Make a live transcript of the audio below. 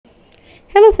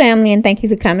Hello, family, and thank you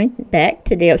for coming back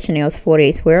to Dale Chanel's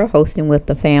 48 Square, hosting with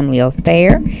the Family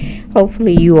Affair.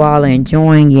 Hopefully, you all are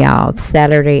enjoying y'all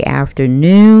Saturday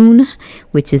afternoon,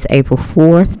 which is April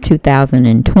 4th,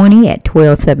 2020 at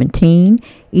 12:17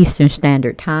 Eastern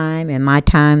Standard Time in my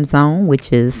time zone,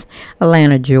 which is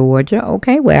Atlanta, Georgia,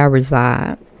 okay, where I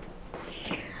reside.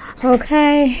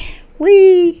 Okay,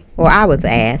 I was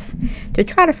asked to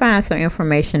try to find some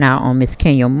information out on Miss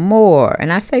Kenya Moore.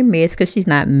 And I say Miss because she's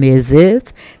not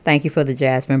Mrs. Thank you for the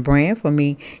Jasmine brand for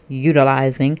me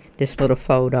utilizing this little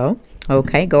photo.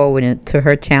 Okay, go over to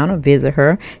her channel, visit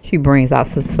her. She brings out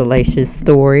some salacious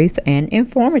stories and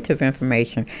informative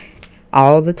information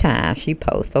all the time she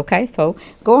posts. Okay, so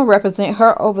go and represent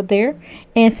her over there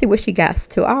and see what she got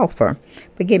to offer.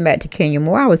 But getting back to Kenya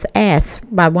Moore, I was asked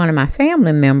by one of my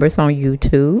family members on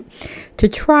YouTube to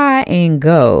try and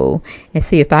go and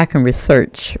see if I can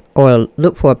research or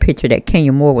look for a picture that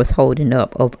Kenya Moore was holding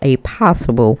up of a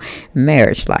possible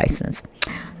marriage license.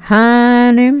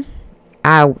 Honey,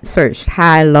 I searched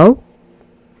high, low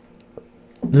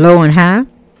and high,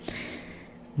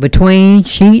 between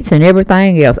sheets and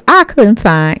everything else. I couldn't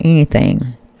find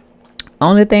anything.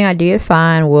 Only thing I did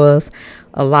find was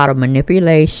a lot of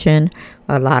manipulation,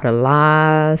 a lot of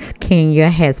lies Kenya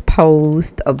has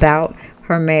posed about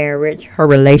her marriage, her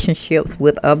relationships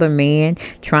with other men,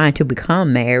 trying to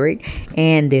become married,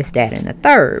 and this, that, and the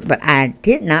third. But I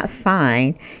did not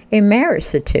find a marriage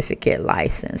certificate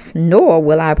license, nor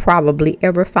will I probably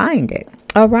ever find it.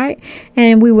 All right.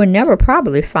 And we will never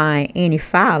probably find any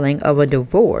filing of a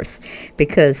divorce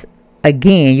because,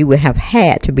 again, you would have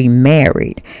had to be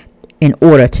married in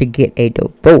order to get a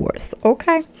divorce.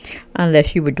 Okay.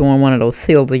 Unless you were doing one of those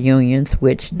silver unions,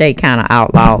 which they kind of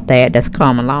outlawed that. That's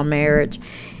common law marriage.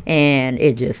 And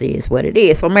it just is what it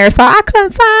is. So, Marisol, I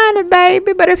couldn't find it,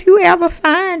 baby. But if you ever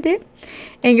find it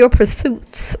in your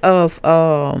pursuits of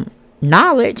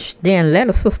knowledge, then let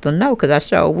a sister know, because I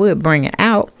sure would bring it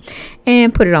out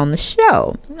and put it on the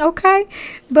show. Okay,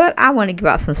 but I want to give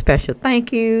out some special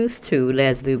thank yous to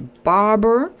Leslie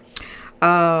Barber.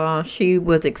 She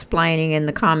was explaining in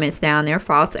the comments down there,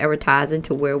 false advertising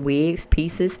to wear wigs,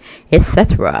 pieces,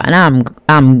 etc. And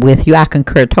I'm with you. I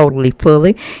concur totally,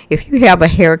 fully. If you have a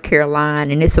hair care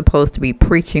line and it's supposed to be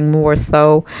preaching more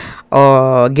so,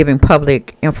 or giving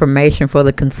public information for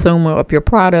the consumer of your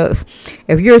products,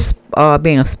 if you're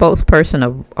being a spokesperson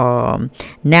of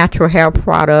natural hair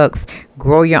products,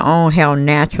 grow your own hair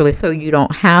naturally so you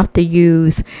don't have to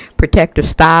use protective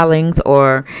stylings,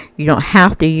 or you don't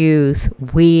have to use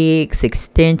wigs,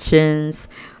 extensions,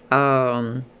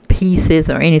 pieces,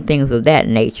 or anything of that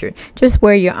nature. Just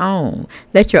wear your own.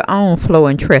 Let your own flow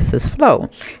and tresses flow.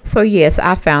 So yes,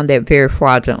 I found that very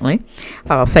fraudulently,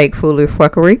 fake foolery,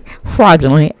 fuckery,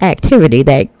 fraudulent activity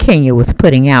that Kenya was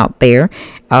putting out there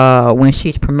when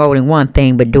she's promoting one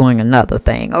thing but doing another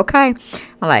thing. Okay,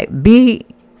 I'm like, be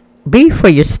for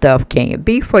your stuff, Kenya.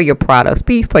 Be for your products.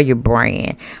 Be for your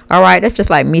brand. All right, that's just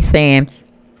like me saying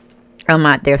I'm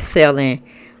out there selling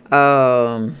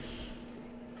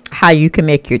how you can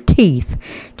make your teeth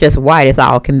just white as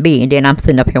all can be, and then I'm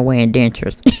sitting up here wearing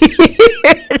dentures.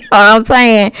 You know what I'm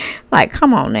saying? Like,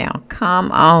 come on now.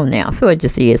 So it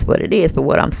just is what it is. But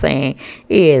what I'm saying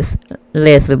is,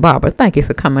 Leslie Barber, thank you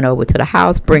for coming over to the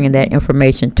house, bringing that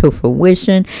information to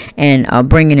fruition, and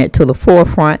bringing it to the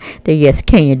forefront that yes,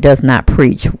 Kenya does not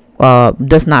preach,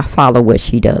 does not follow what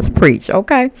she does preach.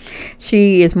 Okay,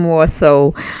 she is more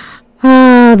so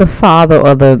the father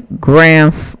or the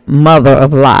grandmother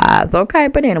of lies. Okay,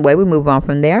 but anyway, we move on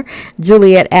from there.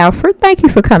 Juliet Alfred, thank you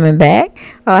for coming back.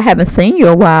 Haven't seen you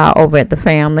a while over at the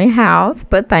family house,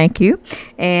 but thank you.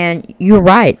 And you're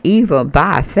right, Eva,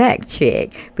 buy a fact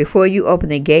check before you open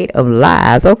the gate of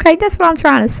lies. Okay, that's what I'm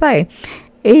trying to say.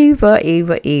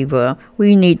 Eva,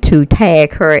 we need to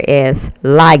tag her as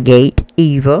Liegate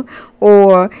Eva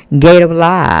or Gate of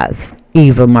Lies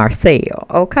Eva Marcel,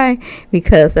 okay?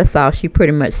 Because that's all she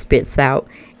pretty much spits out,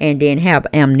 and then have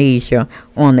amnesia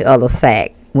on the other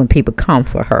fact when people come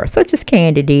for her, such as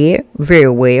Candy did very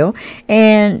well.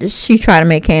 And she tried to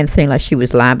make Candy seem like she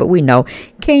was lying, but we know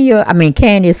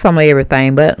Candy is some of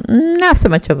everything, but not so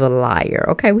much of a liar.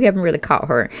 Okay, we haven't really caught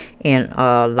her in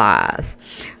lies.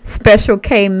 Special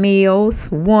K Mills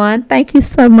 1, thank you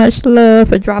so much, love,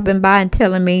 for dropping by and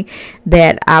telling me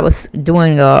that I was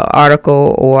doing an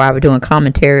article, or I was doing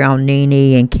commentary on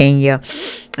Nene and Kenya,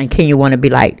 and Kenya want to be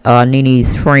like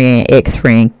Nene's friend,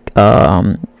 ex-friend,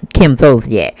 Kim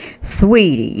Zolciak.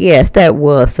 Sweetie, yes, that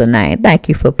was the name. Thank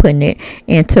you for putting it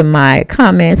into my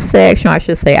comment section. I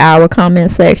should say our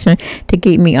comment section to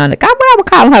keep me under. I would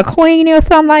call her Queenie or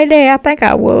something like that. I think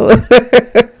I would.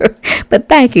 But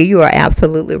thank you. You are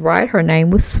absolutely right. Her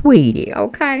name was Sweetie.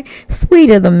 Okay,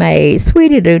 Sweetie the maid,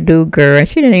 Sweetie the do girl, and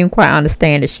she didn't even quite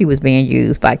understand that she was being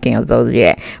used by Kim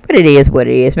Zolciak. But it is what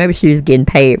it is. Maybe she was getting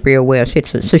paid real well,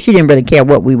 so she didn't really care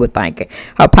what we were thinking.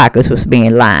 Her pockets was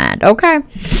being lined. Okay,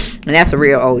 and that's a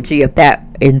real OG if that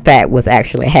in fact was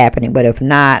actually happening. But if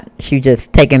not, she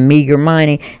just taking meager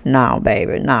money. No,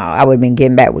 baby, no. I would have been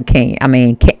getting back with Kim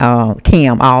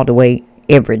all the way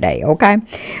every day. Okay.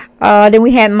 Then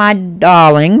we had my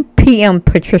darling PM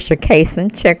Patricia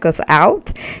Kaysen check us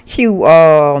out.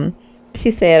 She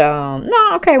said, no,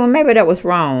 okay, well, maybe that was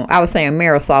wrong. I was saying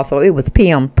Marisol, so it was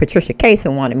PM Patricia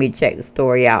Kaysen wanted me to check the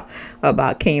story out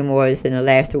about Kenya Morris in the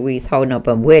last 2 weeks holding up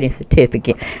a wedding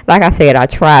certificate. Like I said, I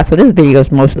tried, so this video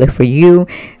is mostly for you,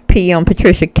 PM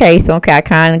Patricia Kaysen. Okay, I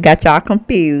kind of got y'all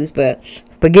confused, but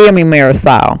forgive me,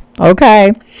 Marisol.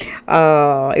 Okay.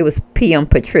 It was PM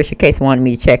Patricia Case wanted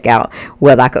me to check out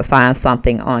whether I could find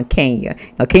something on Kenya.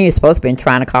 Now, Kenya's supposed to be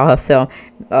trying to call herself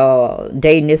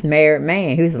dating this married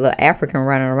man. He was a little African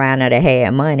running around there that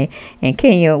had money. And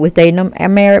Kenya was dating a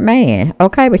married man.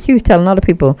 Okay, but she was telling other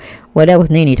people, well, that was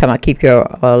Nene talking about keep your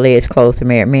legs closed to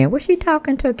married men. Was she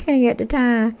talking to Kenya at the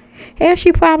time? Hell,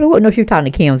 she probably wouldn't know she was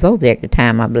talking to Kim Zolciak at the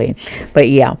time, I believe. But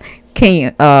yeah.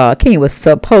 Kenya was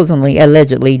supposedly,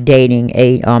 allegedly dating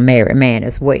a married man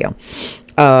as well.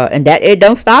 And that it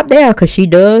don't stop there, because she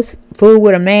does fool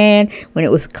with a man when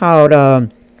it was called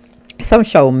some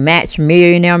show, Match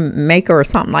Millionaire Maker or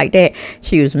something like that.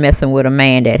 She was messing with a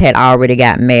man that had already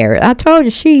got married. I told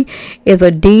you, she is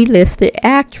a D-listed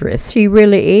actress. She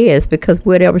really is, because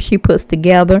whatever she puts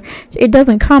together, it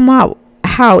doesn't come out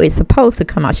how it's supposed to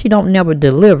come out. She don't never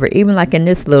deliver. Even like in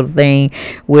this little thing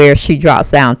where she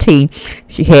drops down tea,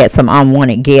 she had some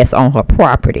unwanted guests on her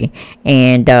property,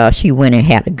 and she went and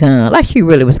had a gun like she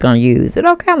really was gonna use it.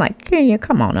 Okay, I'm like, Kenya,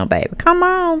 come on now, baby, come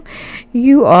on.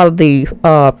 You are the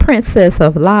princess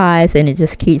of lies, and it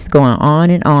just keeps going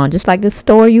on and on, just like the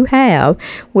story you have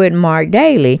with Mark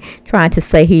Daly trying to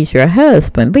say he's your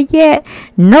husband, but yet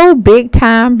no big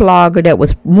time blogger that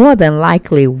was more than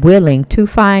likely willing to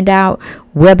find out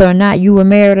whether or not you were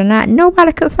married or not.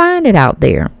 Nobody could find it out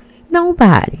there.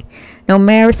 Nobody. No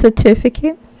marriage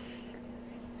certificate.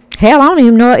 Hell, I don't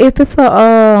even know if it's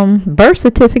a birth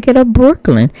certificate of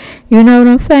Brooklyn. You know what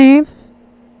I'm saying?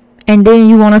 And then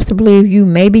you want us to believe you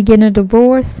may be getting a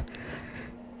divorce?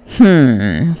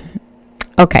 Okay,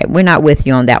 we're not with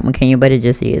you on that one, Kenya, but it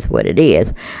just is what it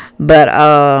is. But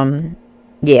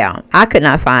yeah, I could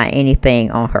not find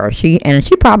anything on her. She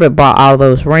probably bought all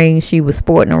those rings she was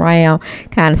sporting around,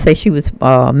 kind of say she was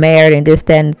married and this,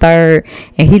 that, and the third.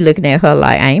 And he looking at her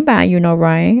like, I ain't buying you no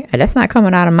ring. That's not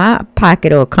coming out of my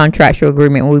pocket or a contractual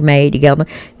agreement we made together.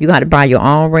 You got to buy your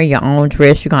own ring, your own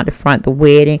dress. You got to front the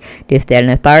wedding, this, that,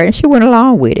 and the third. And she went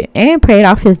along with it and paid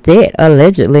off his debt,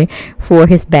 allegedly, for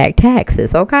his back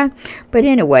taxes. Okay? But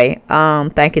anyway,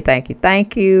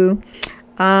 thank you.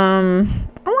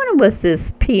 I wonder what's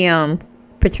this PM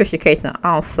Patricia Kaysen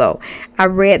also. I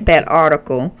read that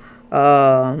article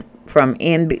from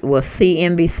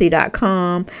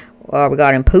CNBC.com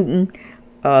regarding Putin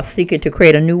seeking to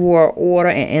create a new world order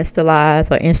and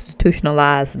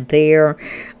institutionalize their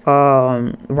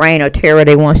reign of terror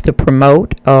they wants to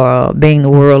promote, being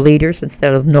the world leaders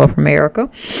instead of North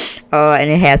America. And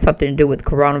it has something to do with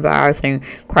coronavirus and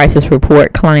crisis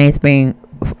report claims being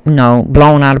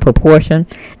blown out of proportion,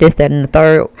 this, that, and the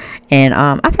third. And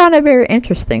I found that very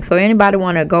interesting. So anybody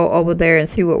want to go over there and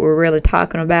see what we're really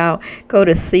talking about, go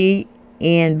to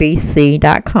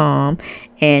CNBC.com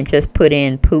and just put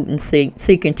in Putin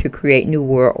seeking to create new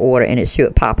world order, and it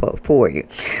should pop up for you.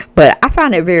 But I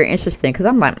found it very interesting, because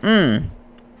I'm like,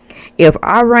 if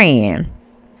Iran,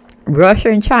 Russia,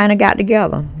 and China got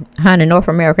together, honey, North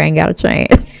America ain't got a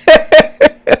chance.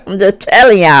 I'm just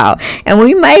telling y'all. And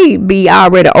we may be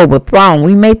already overthrown.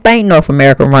 We may think North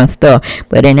America runs stuff,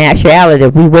 but in actuality,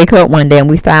 if we wake up one day and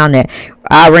we found that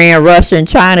Iran, Russia, and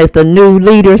China is the new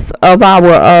leaders of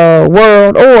our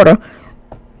world order,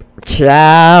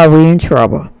 child, we in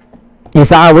trouble.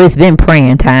 It's always been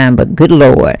praying time, but good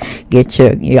Lord, get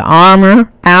your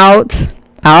armor out,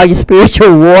 all your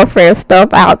spiritual warfare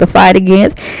stuff out to fight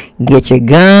against. Get your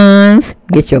guns,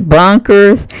 get your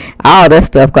bunkers, all that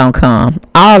stuff gonna come.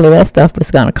 All of that stuff is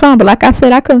gonna come. But like I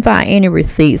said, I couldn't find any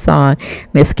receipts on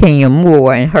Miss Kenya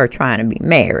Moore and her trying to be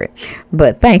married.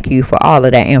 But thank you for all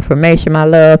of that information, my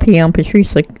love, PM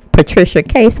Patricia Patricia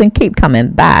Case, and keep coming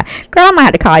by. Girl, I'm gonna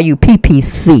have to call you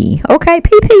PPC. Okay,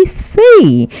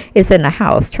 PPC is in the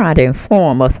house trying to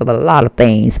inform us of a lot of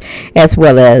things, as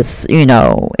well as, you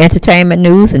know, entertainment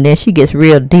news. And then she gets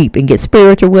real deep and gets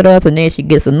spiritual with us, and then she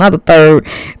gets another third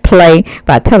play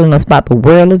by telling us about the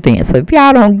world events. So if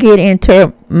y'all don't get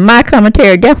into my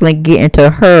commentary, definitely get into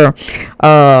her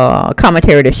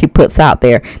commentary that she puts out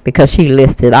there, because she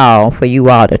lists it all for you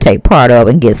all to take part of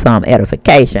and get some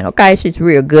edification. Okay, she's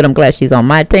real good. I'm glad she's on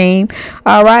my team.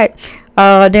 All right.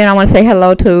 Then I want to say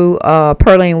hello to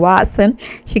Pearline Watson.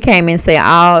 She came in and said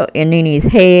all in Nene's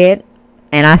head.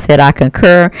 And I said I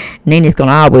concur. Nene's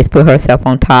gonna always put herself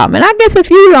on top. And I guess if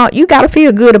you don't, you gotta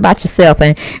feel good about yourself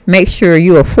and make sure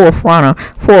you're a forerunner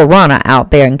out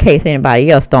there in case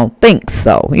anybody else don't think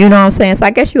so. You know what I'm saying? So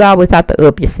I guess you always have to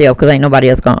up yourself, because ain't nobody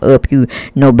else gonna up you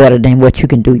no better than what you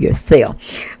can do yourself.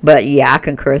 But yeah, I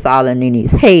concur. It's all in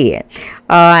Nene's head.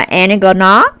 Annie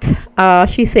Gonot,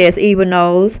 she says Eva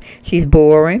knows she's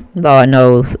boring. Lord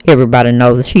knows, everybody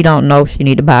knows. If she don't know, she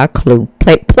need to buy a clue.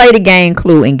 Play the game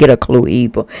Clue and get a clue,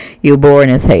 Eva. You're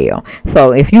boring as hell.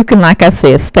 So if you can, like I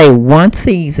said, stay one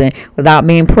season without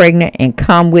being pregnant and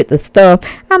come with the stuff,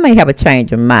 I may have a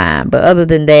change of mind. But other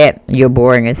than that, you're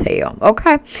boring as hell.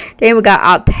 Okay. Then we got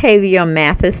Octavia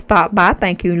Mathis stop by.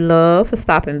 Thank you, love, for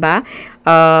stopping by.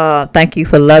 Thank you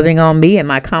for loving on me and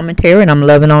my commentary, and I'm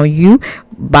loving on you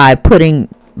by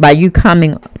you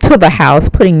coming to the house,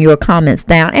 putting your comments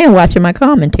down, and watching my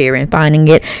commentary and finding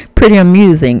it pretty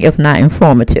amusing, if not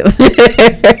informative.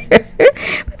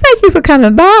 Thank you for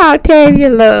coming by, Octavia,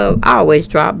 love. I always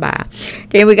drop by.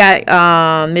 Then we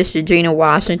got Miss Eugenia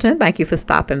Washington. Thank you for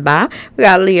stopping by. We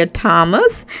got Leah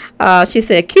Thomas. She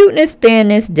said, cuteness,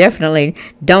 thinness, definitely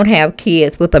don't have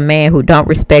kids with a man who don't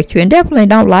respect you and definitely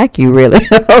don't like you, really.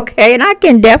 Okay, and I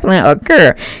can definitely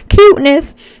occur.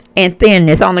 Cuteness and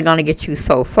thinness only going to get you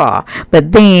so far,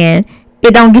 but then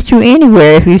it don't get you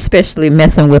anywhere if you especially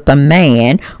messing with a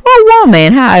man or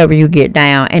woman, however you get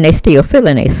down, and they still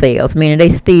feeling themselves, meaning they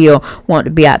still want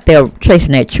to be out there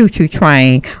chasing that choo-choo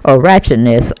train or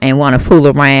ratchetness and want to fool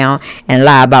around and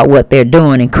lie about what they're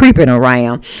doing and creeping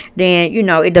around. Then, you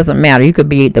know, it doesn't matter. You could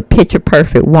be the picture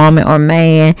perfect woman or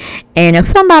man, and if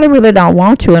somebody really don't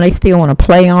want you and they still want to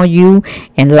play on you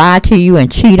and lie to you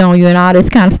and cheat on you and all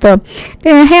this kind of stuff,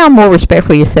 then have more respect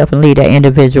for yourself and leave that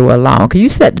individual alone, because you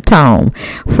set the tone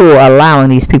for allowing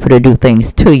these people to do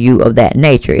things to you of that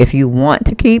nature. If you want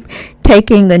to keep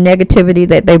taking the negativity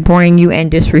that they bring you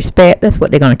and disrespect, that's what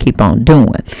they're going to keep on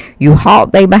doing. You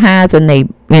halt they behinds and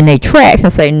they tracks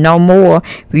and say no more.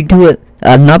 If you do it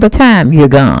another time, you're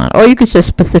gone. Or you could just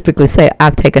specifically say,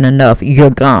 I've taken enough,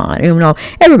 you're gone. You know,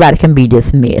 everybody can be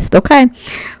dismissed, okay?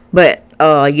 But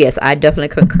yes, I definitely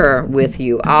concur with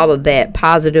you. All of that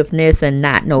positiveness and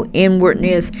not no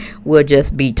inwardness will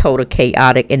just be total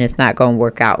chaotic, and it's not going to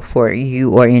work out for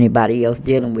you or anybody else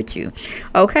dealing with you.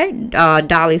 Okay,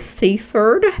 Dolly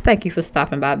Seaford, thank you for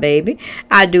stopping by, baby.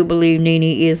 I do believe Nene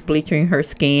is bleaching her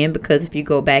skin, because if you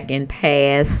go back in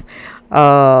past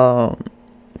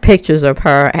pictures of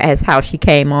her as how she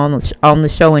came on the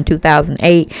show in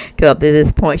 2008 to up to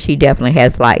this point, she definitely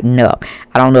has lightened up.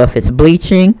 I don't know if it's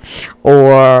bleaching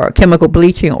or chemical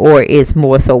bleaching, or it's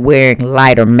more so wearing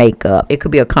lighter makeup. It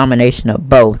could be a combination of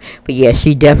both, but yeah,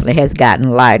 she definitely has gotten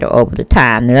lighter over the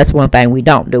time. And that's one thing we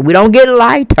don't do. We don't get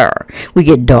lighter. We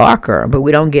get darker, but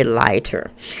we don't get lighter.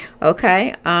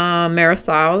 Okay,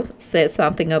 Marisol said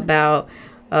something about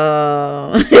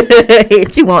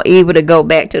she want Eva to go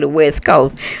back to the West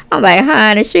Coast. I'm like,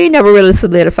 honey, she never really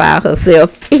solidified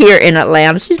herself here in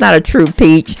Atlanta. She's not a true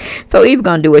peach. So Eva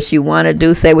gonna do what she want to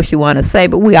do, say what she want to say,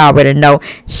 but we already know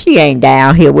she ain't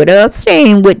down here with us. She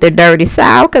ain't with the dirty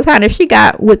South, because honey, if she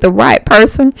got with the right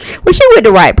person, well, she with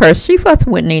the right person. She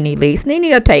fussing with Nene Leakes.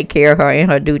 Nene will take care of her in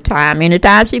her due time.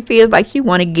 Anytime she feels like she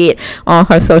want to get on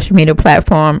her social media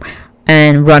platform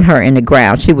and run her in the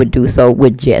ground, she would do so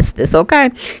with justice, okay?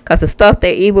 Because the stuff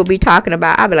that Eve will be talking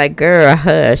about, I'll be like, girl,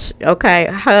 hush, okay?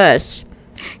 Hush.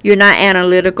 You're not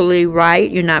analytically right,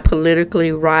 you're not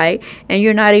politically right, and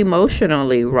you're not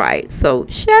emotionally right. So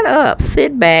shut up,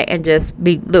 sit back, and just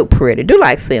look pretty. Do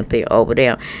like Cynthia over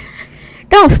there.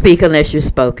 Don't speak unless you're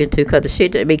spoken to, because the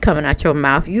shit that be coming out your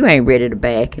mouth, you ain't ready to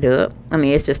back it up. I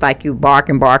mean, it's just like you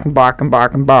barking,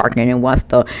 and once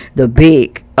the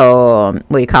big, what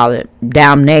do you call it,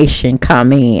 damnation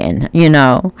come in, you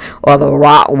know, or the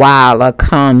Rottweiler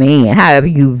come in, however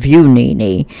you view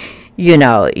Nene, you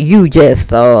know, you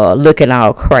just looking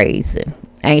all crazy.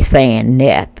 Ain't saying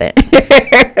nothing.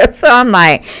 So I'm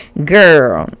like,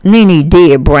 girl, Nene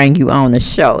did bring you on the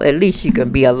show. At least you can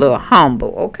be a little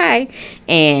humble, okay?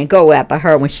 and go after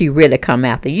her when she really come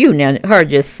after you. Now, her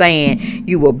just saying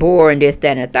you were boring, this,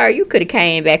 that, and the third, you could have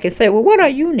came back and said, well, what are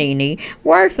you, Nene?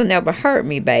 Words will never hurt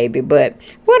me, baby, but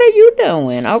what are you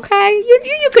doing, okay?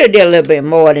 You could have did a little bit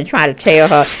more than try to tell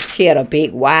her she had a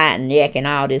big wide neck and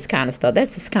all this kind of stuff.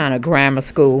 That's just kind of grammar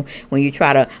school when you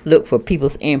try to look for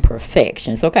people's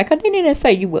imperfections, okay? Because they didn't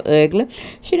say you were ugly.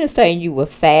 She didn't say you were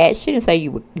fat. She didn't say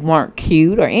you weren't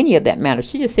cute or any of that matter.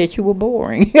 She just said you were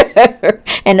boring.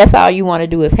 And that's all you want to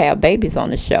do is have babies on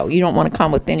the show. You don't want to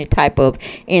come with any type of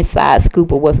inside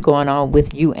scoop of what's going on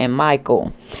with you and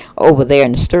Michael over there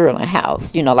in the Sterling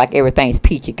house. You know, like everything's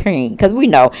peachy cream. Because we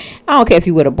know, I don't care if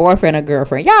you with a boyfriend or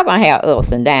girlfriend, y'all going to have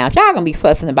ups and downs. Y'all going to be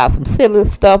fussing about some silly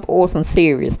stuff or some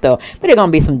serious stuff. But there's going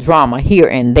to be some drama here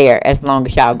and there as long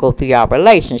as y'all go through y'all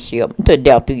relationship to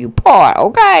death do you part,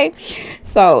 okay?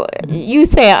 So you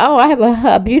say, oh, I have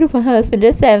a beautiful husband,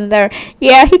 this, that, and that.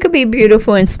 Yeah, he could be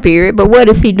beautiful in spirit, but what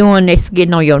is he doing that's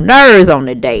getting on your nerves on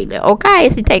the daily? Okay,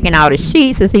 is he taking out his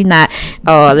sheets? Is he not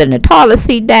letting the toilet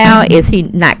seat down? Is he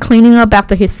not cleaning up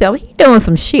after himself? He doing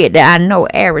some shit that I know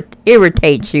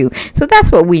irritates you. So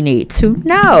that's what we need to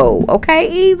know.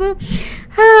 Okay, Eva?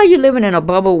 You're living in a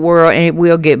bubble world and it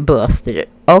will get busted.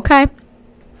 Okay?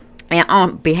 And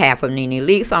on behalf of Nene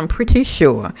Leakes, I'm pretty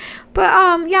sure. But,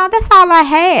 y'all, that's all I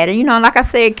had. And, you know, like I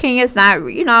said, Kenya's not,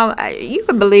 you know, you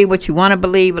can believe what you want to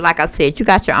believe. But like I said, you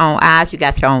got your own eyes, you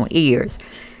got your own ears.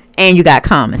 And you got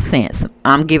common sense.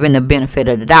 I'm giving the benefit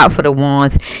of the doubt for the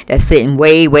ones that's sitting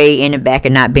way, way in the back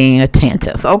and not being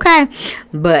attentive. Okay?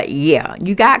 But, yeah,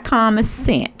 you got common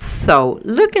sense. So,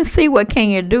 look and see what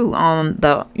Kenya do on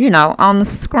the, you know, on the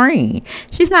screen.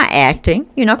 She's not acting,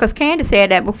 you know, because Candy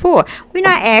said that before. We're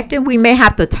not acting. We may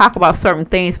have to talk about certain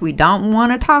things we don't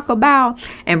want to talk about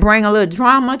and bring a little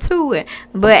drama to it.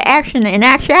 But in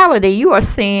actuality, you are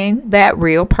seeing that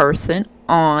real person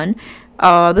on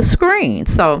the screen.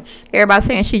 So everybody's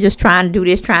saying she's just trying to do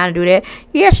this, trying to do that.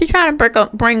 Yeah, she's trying to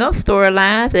bring up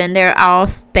storylines, and they're all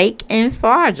fake and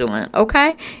fraudulent.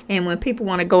 Okay, and when people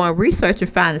want to go and research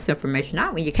and find this information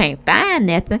out, when you can't find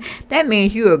nothing, that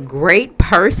means you're a great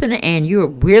person and you're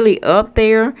really up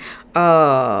there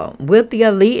with the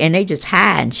elite, and they just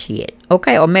hiding shit.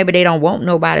 Okay, or maybe they don't want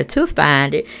nobody to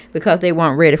find it because they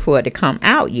weren't ready for it to come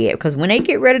out yet. Because when they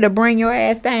get ready to bring your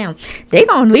ass down, they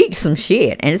gonna leak some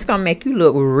shit, and it's gonna make you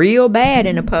look real bad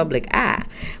in the public eye.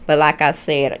 But like I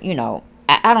said, you know,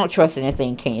 I don't trust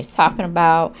anything Kenya's talking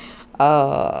about.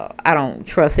 I don't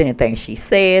trust anything she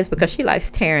says because she likes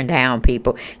tearing down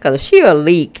people. Because if she'll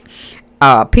leak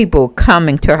people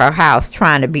coming to her house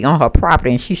trying to be on her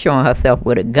property and she's showing herself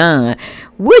with a gun,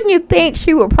 wouldn't you think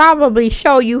she would probably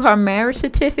show you her marriage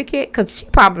certificate? Because she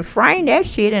probably framed that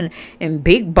shit in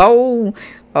big bold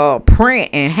print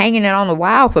and hanging it on the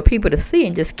wall for people to see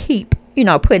and just keep, you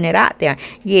know, putting it out there.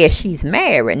 Yeah, she's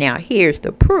married. Now, here's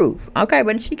the proof. Okay,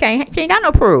 but she ain't got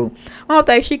no proof. Only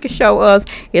thing she could show us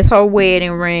is her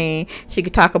wedding ring. She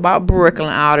could talk about Brooklyn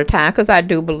all the time, because I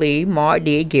do believe Mark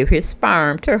did give his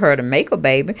sperm to her to make a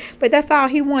baby, but that's all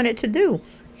he wanted to do.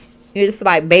 It's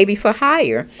like baby for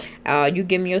hire. You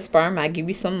give me your sperm, I give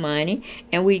you some money,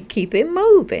 and we keep it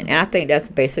moving. And I think that's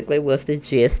basically was the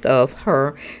gist of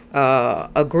her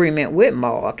agreement with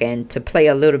Mark. And to play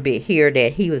a little bit here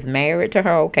that he was married to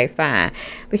her, okay, fine.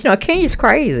 But, you know, Kenya's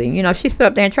crazy. You know, she stood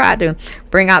up there and tried to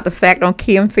bring out the fact on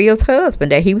Kim Fields'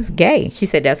 husband that he was gay. She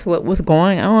said that's what was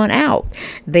going on out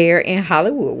there in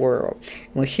Hollywood world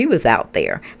when she was out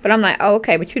there. But I'm like, oh,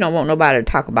 okay, but you don't want nobody to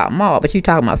talk about Mark, but you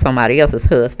talking about somebody else's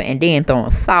husband and then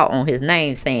throwing salt on his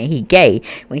name saying he gay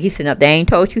when he's sitting up there ain't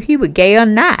told you he was gay or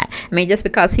not. I mean, just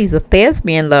because he's a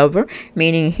thespian lover,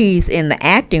 meaning he's in the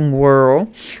acting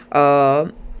world,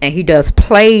 and he does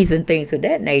plays and things of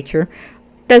that nature,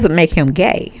 doesn't make him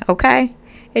gay, okay?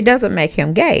 It doesn't make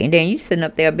him gay. And then you sitting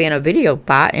up there being a video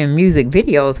thought in music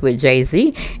videos with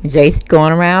Jay-Z, and Jay-Z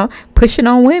going around pushing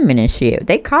on women and shit.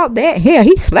 They caught that. Hell,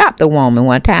 he slapped a woman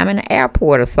one time in the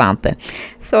airport or something.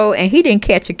 So, and he didn't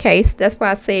catch a case. That's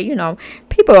why I said, you know,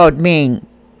 people are being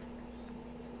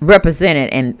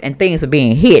represented and things are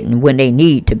being hidden when they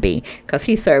need to be, because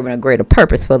he's serving a greater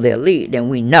purpose for the elite than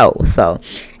we know. So,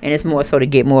 and it's more so to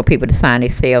get more people to sign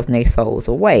themselves and their souls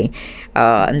away,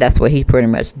 and that's what he pretty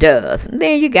much does. And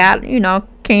then you got, you know,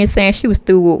 Kenya saying she was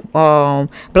through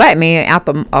black men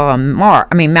after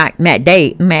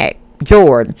Matt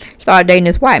Jordan started dating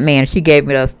this white man. She gave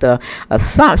us the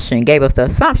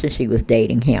assumption she was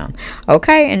dating him.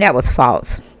 Okay, and that was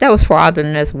false. That was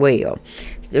fraudulent as well.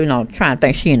 trying to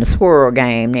think she in the swirl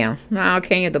game now. No,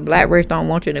 Kenya, the black race don't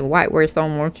want you. The white race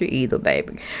don't want you either,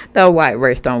 baby. The white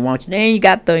race don't want you. Then you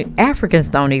got the Africans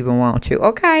don't even want you,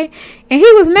 okay? And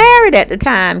he was married at the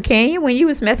time, Kenya, when you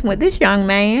was messing with this young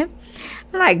man.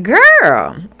 I'm like,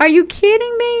 girl, are you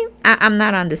kidding me? I'm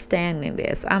not understanding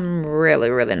this. I'm really,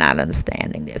 really not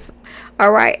understanding this.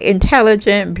 All right,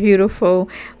 intelligent, beautiful,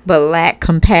 but lack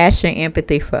compassion,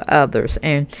 empathy for others,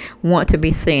 and want to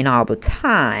be seen all the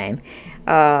time.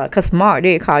 Because Mark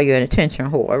did call you an attention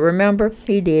whore. Remember?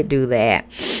 He did do that.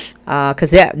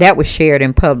 Because that was shared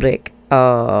in public,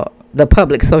 the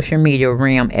public social media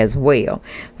realm as well.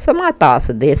 So my thoughts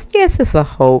are this. Yes, it's a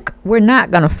hoax. We're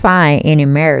not going to find any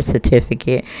marriage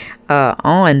certificate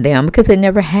on them because it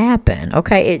never happened.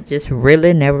 Okay, it just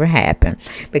really never happened.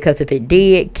 Because if it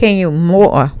did, Kenya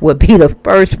Moore would be the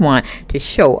first one to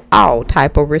show all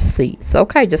type of receipts.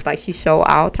 Okay, just like she showed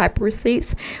all type of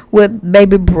receipts with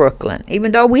baby Brooklyn.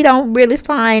 Even though we don't really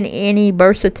find any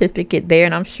birth certificate there,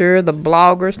 and I'm sure the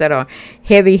bloggers that are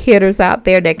heavy hitters out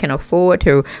there that can afford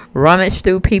to rummage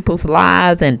through people's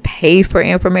lives and pay for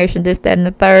information, this, that, and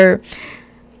the third,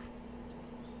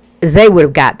 they would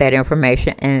have got that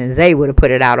information and they would have put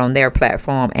it out on their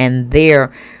platform, and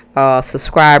their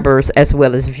subscribers as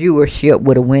well as viewership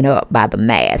would have went up by the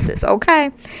masses.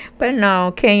 Okay, but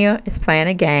no, Kenya is playing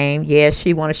a game. Yes,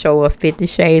 she want to show us 50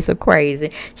 shades of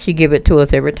crazy. She give it to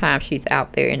us every time she's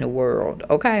out there in the world.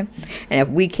 Okay, and if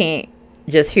we can't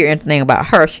just hear anything about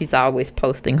her, she's always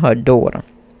posting her daughter.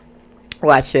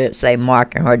 Well, I should say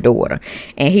Mark and her daughter.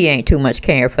 And he ain't too much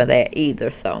caring for that either.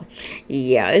 So,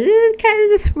 yeah, it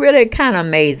just really kind of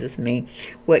amazes me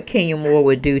what Kenya Moore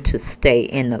would do to stay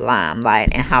in the limelight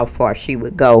and how far she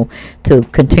would go to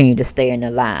continue to stay in the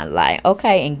limelight.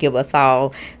 Okay, and give us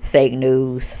all fake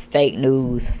news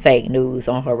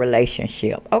on her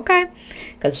relationship. Okay,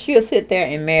 because she'll sit there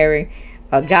and marry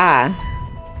a guy.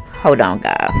 Hold on,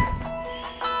 guys.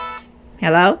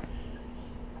 Hello?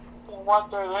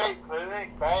 138, but it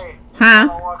ain't bad.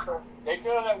 Huh? They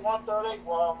doing at 138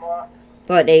 Walmart.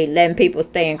 But they letting people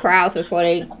stay in crowds before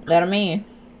they let them in.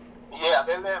 Yeah,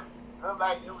 they let, look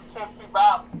like it was 10 people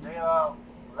out. They,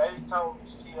 lady told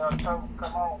them,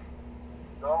 come on,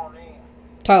 go on in.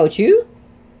 Told you?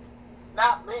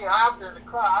 Not me, I was in the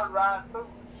car, I was riding through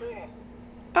the scene.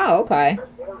 Oh, okay.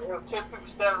 It was 10 people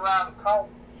standing around the corner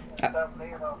and stuff,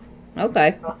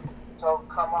 Okay. Told them,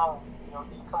 come on,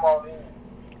 you come on in.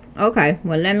 Okay,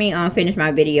 well, let me finish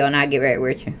my video and I'll get right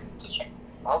with you.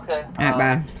 Okay. All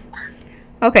right,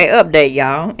 bye. Okay, update,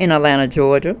 y'all, in Atlanta,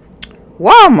 Georgia.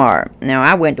 Walmart. Now,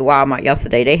 I went to Walmart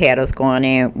yesterday. They had us going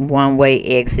in one-way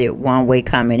exit, one-way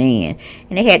coming in.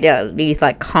 And they had these,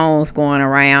 like, cones going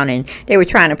around, and they were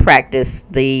trying to practice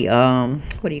the,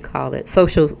 what do you call it,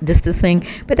 social distancing.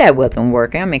 But that wasn't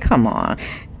working. I mean, come on.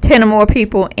 10 or more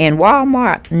people in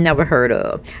Walmart, never heard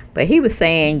of. But he was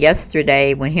saying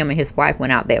yesterday when him and his wife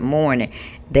went out that morning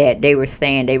that they were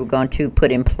saying they were going to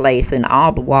put in place in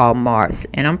all the Walmarts.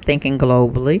 And I'm thinking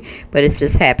globally, but it's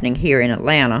just happening here in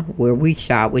Atlanta where we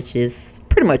shop, which is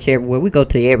pretty much everywhere. We go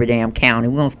to every damn county.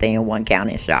 We don't stay in one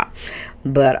county and shop.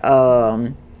 But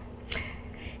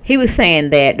he was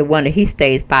saying that the one that he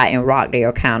stays by in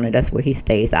Rockdale County, that's where he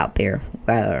stays out there.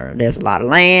 There's a lot of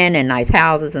land and nice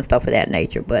houses and stuff of that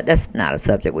nature, but that's not a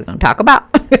subject we're going to talk about.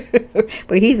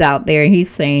 But he's out there, and he's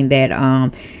saying that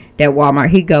that Walmart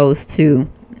he goes to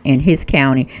in his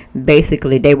county,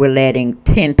 basically they were letting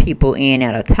 10 people in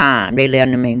at a time. They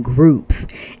letting them in groups,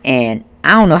 and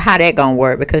I don't know how that gonna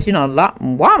work because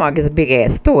Walmart is a big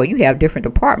ass store. You have different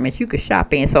departments you could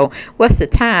shop in. So what's the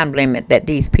time limit that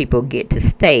these people get to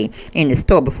stay in the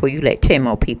store before you let 10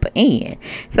 more people in?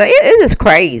 So it was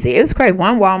crazy. It was crazy.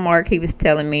 One Walmart he was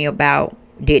telling me about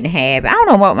didn't have. I don't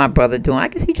know what my brother doing. I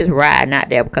guess he just riding out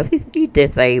there because he's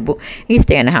disabled. He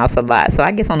stay in the house a lot. So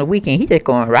I guess on the weekend he just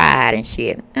going ride and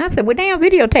shit. And I said, well, damn,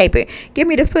 videotape it. Give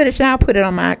me the footage and I'll put it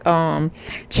on my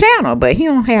channel. But he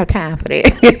don't have time for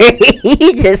that.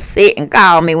 He just sit and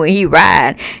call me when he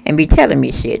ride and be telling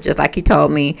me shit. Just like he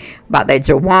told me about that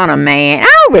Joanna man.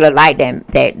 I don't really like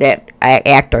that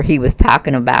actor he was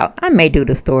talking about. I may do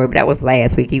the story, but that was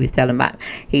last week. He was telling about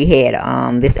he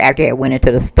had this actor had went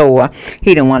into the store.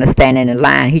 He didn't want to stand in the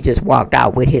line. He just walked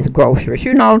out with his groceries.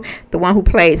 You know, the one who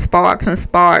played Sparks and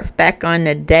Sparks back on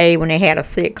the day when they had a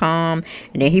sitcom.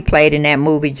 And then he played in that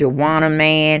movie Joanna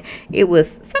Man. It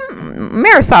was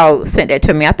Marisol sent that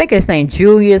to me. I think his name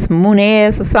Julius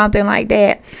Munez or something like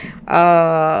that.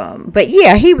 But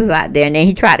yeah, he was out there, and then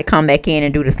he tried to come back in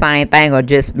and do the same thing, or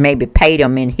just maybe pay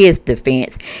them in his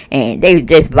defense, and they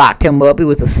just locked him up. It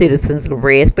was a citizen's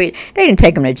arrest, but they didn't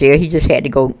take him to jail. He just had to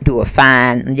go do a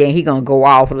fine, and then he gonna go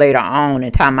off later on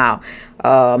and talking about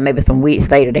maybe some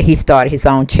weeks later that he started his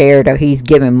own charity, or he's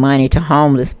giving money to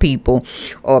homeless people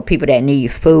or people that need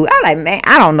food. I like, man,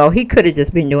 I don't know. He could have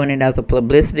just been doing it as a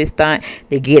publicity stunt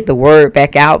to get the word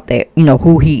back out that, you know,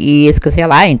 who he is. Because,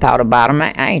 hell, I ain't thought about him.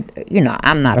 I ain't, you know,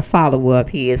 I'm not a follower of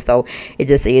his. So it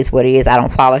just is what it is. I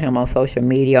don't follow him on social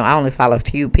media. I only follow a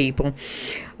few people.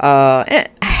 It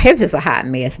was just a hot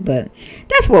mess, but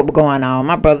that's what was going on.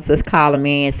 My brother's just calling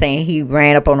me and saying he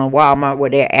ran up on a Walmart where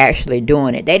they're actually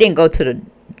doing it. They didn't go to the,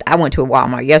 I went to a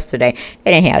Walmart yesterday.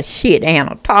 They didn't have shit. They didn't have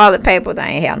no toilet paper. They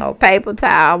ain't have no paper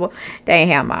towel. They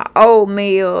ain't have my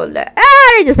oatmeal.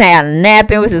 They just had a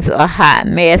napkin. It was just a hot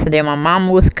mess. And then my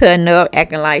mama was cutting up,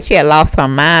 acting like she had lost her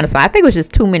mind. So I think it was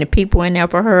just too many people in there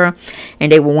for her.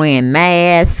 And they were wearing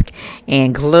masks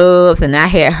and gloves. And I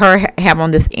had her have on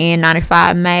this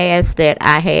N95 mask that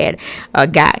I had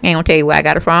got. I ain't gonna tell you where I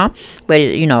got it from. But,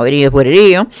 you know, it is what it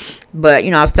is. But,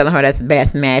 you know, I was telling her that's the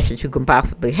best mask that you can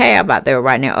possibly have out there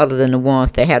right now, other than the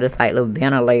ones that have this, like, little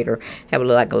ventilator, have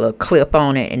like a little clip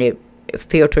on it, and it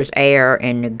filters air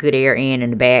and the good air in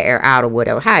and the bad air out, or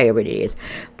whatever, however it is.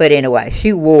 But anyway,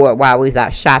 she wore it while we was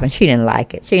out shopping. She didn't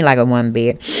like it. She didn't like it one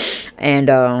bit. And,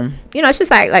 you know, it's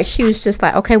just like she was just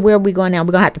like, okay, where are we going now?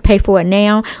 We're going to have to pay for it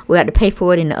now. We got to pay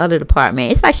for it in the other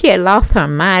department. It's like she had lost her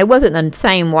mind. It wasn't the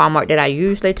same Walmart that I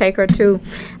usually take her to.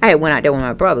 I had went out there with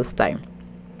my brother's stay.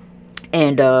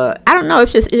 And I don't know,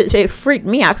 it freaked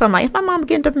me out. Cause I'm like, if my mom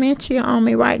getting dementia on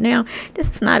me right now,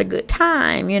 this is not a good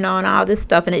time, you know, and all this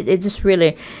stuff. And it just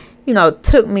really, you know,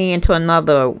 took me into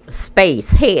another head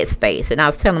space. And I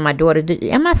was telling my daughter,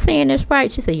 am I saying this right?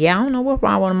 She said, yeah, I don't know what's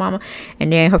wrong with her, mama.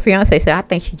 And then her fiance said, I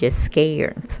think she's just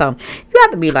scared. So you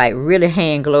have to be like really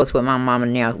hand gloves with my mama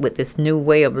now with this new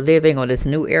way of living, or this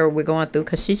new era we're going through.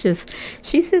 Cause she's just,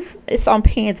 it's on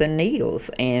pins and needles.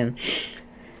 And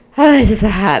it's just a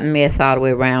hot mess all the way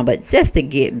around. But just to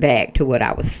get back to what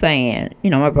I was saying, you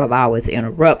know, my brother always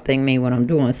interrupting me when I'm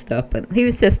doing stuff. But he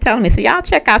was just telling me, so y'all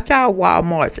check out y'all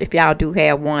Walmarts if y'all do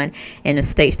have one in the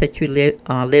states that you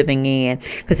living in.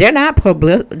 Because they're not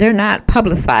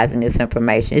publicizing this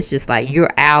information. It's just like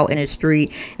you're out in the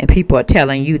street and people are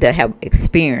telling you that have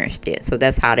experienced it. So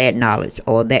that's how that knowledge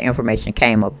or that information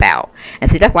came about. And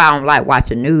see, that's why I don't like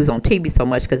watching news on TV so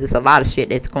much, because there's a lot of shit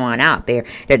that's going out there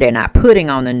that they're not putting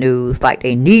on the news like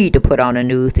they need to put on the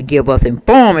news to give us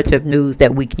informative news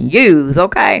that we can use.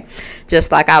 Okay,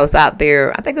 just like I was out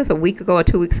there, I think it was a week ago or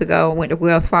 2 weeks ago, went to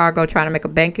Wells Fargo trying to make a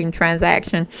banking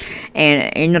transaction,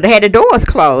 and you know, they had the doors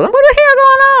closed. What the hell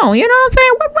going on? You know what I'm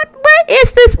saying? What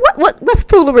is this? What's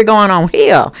foolery going on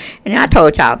here? And I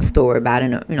told y'all the story about it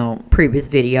in a, you know, previous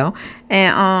video.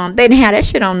 And they didn't have that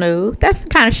shit on news. That's the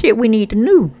kind of shit we need to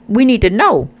know. We need to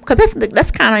know, because that's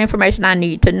the kind of information I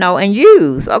need to know and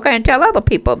use. Okay, and tell other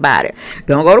people about it.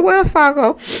 Don't go to Wells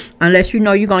Fargo unless you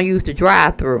know you're gonna use the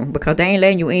drive-through, because they ain't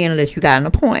letting you in unless you got an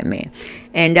appointment.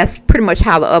 And that's pretty much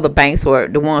how the other banks, or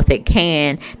the ones that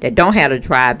don't have a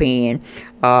drive-in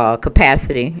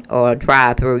capacity or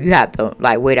drive-through, you have to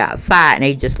like wait outside, and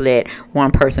they just let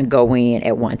one person go in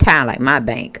at one time. Like my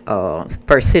bank,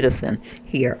 First Citizen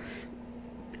here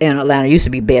in Atlanta, used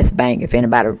to be Best Bank. If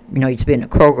anybody, you know, used to be in the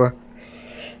Kroger,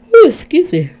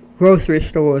 excuse me, grocery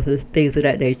stores and things of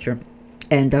that nature.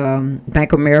 And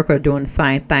Bank of America are doing the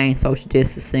same thing, social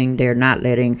distancing. They're not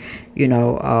letting, you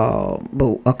know,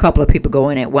 but a couple of people go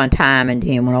in at one time, and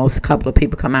then when those couple of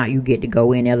people come out, you get to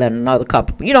go in there, let another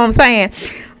couple, you know what I'm saying?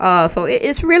 So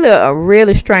it's really a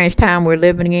really strange time we're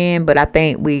living in, but I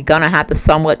think we're going to have to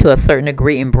somewhat, to a certain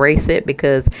degree, embrace it,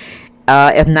 because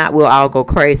if not, we'll all go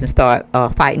crazy and start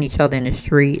fighting each other in the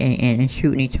street and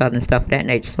shooting each other and stuff of that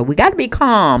nature. So we got to be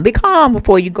calm. Be calm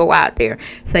before you go out there.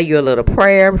 Say your little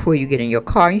prayer before you get in your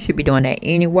car. You should be doing that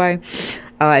anyway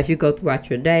as you go throughout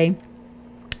your day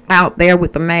out there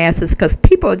with the masses, because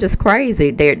people are just crazy.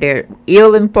 They're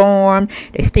ill-informed.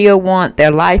 They still want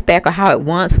their life back or how it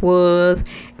once was.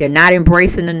 They're not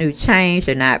embracing the new change.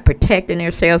 They're not protecting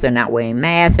themselves. They're not wearing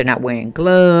masks. They're not wearing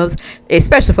gloves,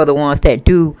 especially for the ones that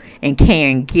do and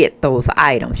can get those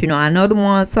items. You know, I know the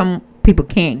ones, some people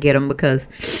can't get them because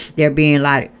they're being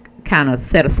like kind of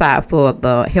set aside for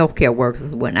the healthcare workers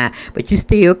and whatnot, but you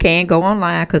still can go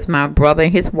online, because my brother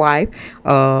and his wife,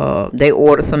 they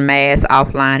ordered some masks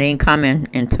offline. They ain't coming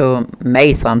until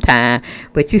May sometime,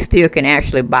 but you still can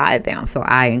actually buy them. So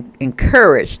I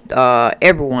encourage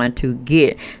everyone to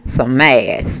get some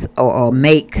masks, or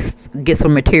get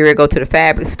some material, go to the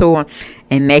fabric store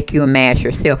and make you a mask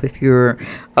yourself if you're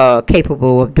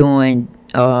capable of doing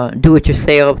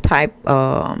do-it-yourself type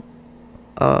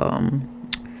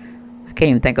I can't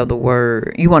even think of the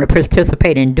word. You want to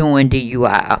participate in doing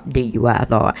DIY,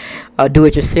 Lord,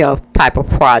 do-it-yourself type of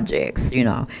projects, you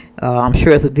know, I'm sure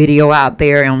there's a video out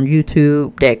there on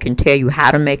YouTube that can tell you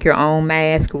how to make your own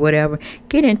mask or whatever.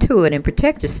 Get into it and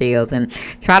protect yourselves, and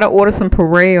try to order some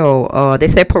Perel. They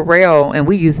say Perel, and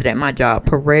we use it at my job.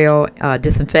 Perel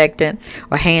disinfectant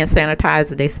or hand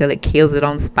sanitizer. They sell it, kills it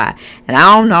on the spot. And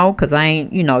I don't know, because I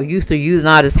ain't, used to using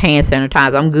all this hand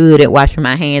sanitizer. I'm good at washing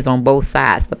my hands on both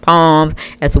sides, the palms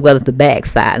as well as the back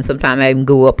side. And sometimes I even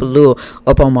go up a little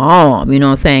up on my arm, you know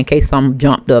what I'm saying, in case something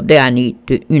jumped up there. I need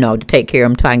to, to take care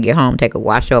of them, try and get home, take a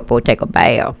wash up or take a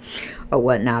bath or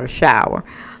whatnot, a shower.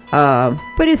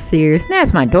 But it's serious. Now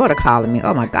it's my daughter calling me.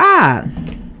 Oh my God.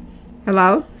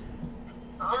 Hello?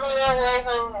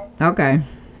 Okay.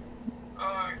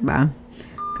 Bye.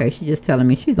 Okay, she's just telling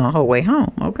me she's on her way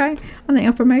home. Okay, I'm the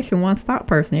information one stop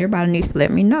person. Everybody needs to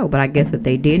let me know. But I guess if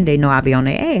they didn't, they know I'll be on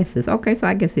their asses. Okay, so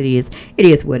I guess it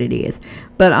is what it is.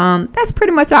 But that's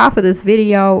pretty much all for this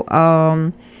video.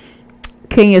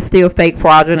 Kenya's still fake,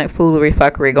 fraudulent, foolery,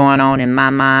 fuckery going on in my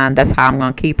mind. That's how I'm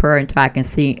gonna keep her until I can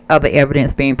see other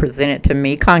evidence being presented to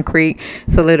me, concrete,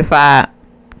 solidified,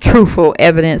 truthful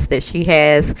evidence that she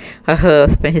has her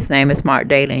husband. His name is Mark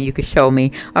Daly, and you can show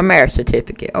me a marriage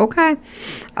certificate, okay,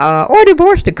 or a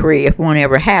divorce decree if one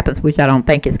ever happens, which I don't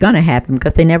think is gonna happen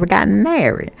because they never got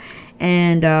married.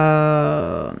 And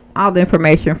all the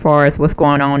information for us, what's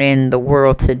going on in the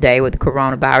world today with the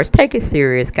coronavirus. Take it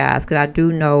serious, guys, because I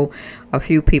do know a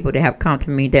few people that have come to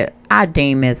me that I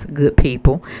deem as good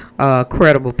people,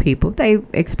 credible people. They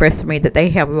expressed to me that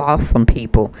they have lost some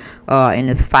people in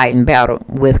this fighting battle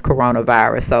with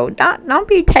coronavirus. So don't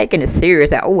be taking it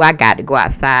serious that, oh, I got to go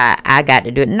outside, I got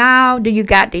to do it. No, do you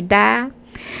got to die?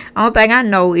 Only thing I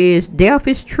know is death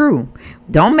is true.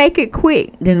 Don't make it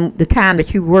quick than the time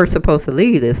that you were supposed to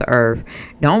leave this earth.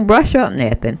 Don't brush up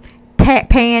nothing.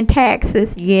 Paying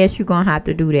taxes, yes, you're going to have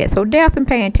to do that. So death and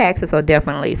paying taxes are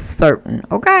definitely certain,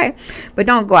 okay? But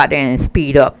don't go out there and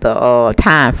speed up the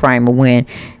time frame of when,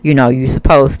 you're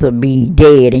supposed to be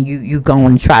dead and you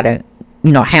going to try to,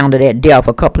 handle that death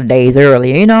a couple of days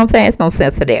earlier. You know what I'm saying? It's no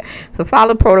sense to that. So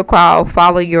follow protocol,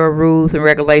 follow your rules and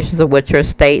regulations of what your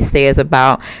state says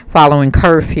about following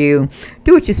curfew.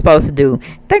 Do what you're supposed to do.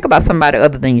 Think about somebody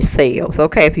other than yourselves,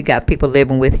 okay? If you got people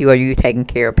living with you or you taking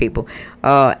care of people,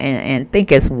 and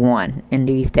think as one in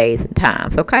these days and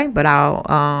times, okay? But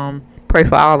I'll pray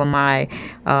for all of my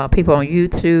people on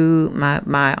YouTube, my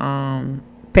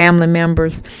family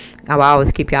members. I'll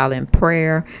always keep y'all in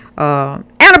prayer.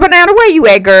 Anna Banana, where you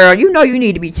at, girl? You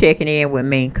need to be checking in with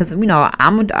me, because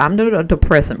I'm a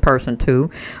depressant person too.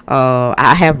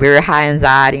 I have very high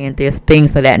anxiety and there's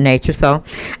things of that nature. So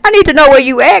I need to know where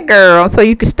you at, girl, so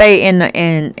you can stay in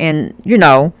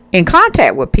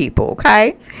contact with people.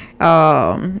 Okay.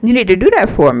 You need to do that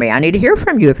for me. I need to hear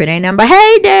from you. If it ain't nothing but,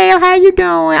 hey Dale, how you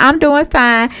doing? I'm doing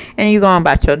fine. And you're going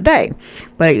about your day.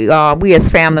 But we as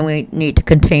family, we need to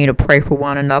continue to pray for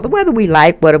one another, whether we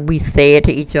like what we said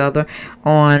to each other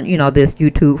on, this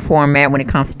YouTube format when it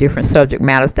comes to different subject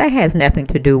matters. That has nothing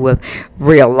to do with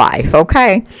real life,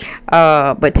 okay?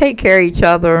 But take care of each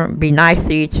other, be nice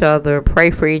to each other,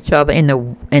 pray for each other in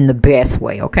the best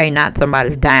way, okay? Not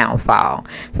somebody's downfall.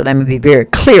 So let me be very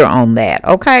clear on that,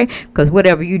 okay? Because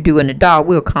whatever you do in the dark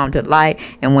will come to light.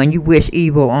 And when you wish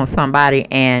evil on somebody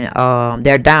and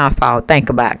their downfall, think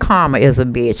about it. Karma is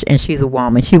a bitch, and she's a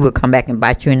woman. She will come back and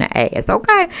bite you in the ass,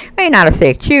 okay? May not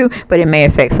affect you, but it may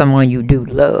affect someone you do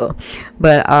love.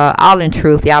 But all in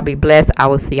truth, y'all be blessed. I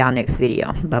will see y'all next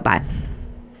video. Bye-bye.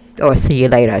 Or see you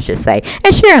later, I should say.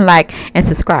 And share and like and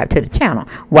subscribe to the channel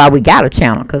while we got a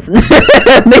channel, because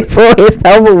before it's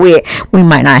over with, we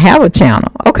might not have a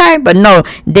channel, okay? But no,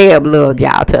 Deb loved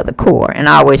y'all to the core, and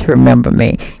always remember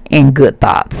me in good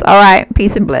thoughts. All right,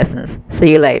 peace and blessings.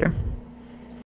 See you later.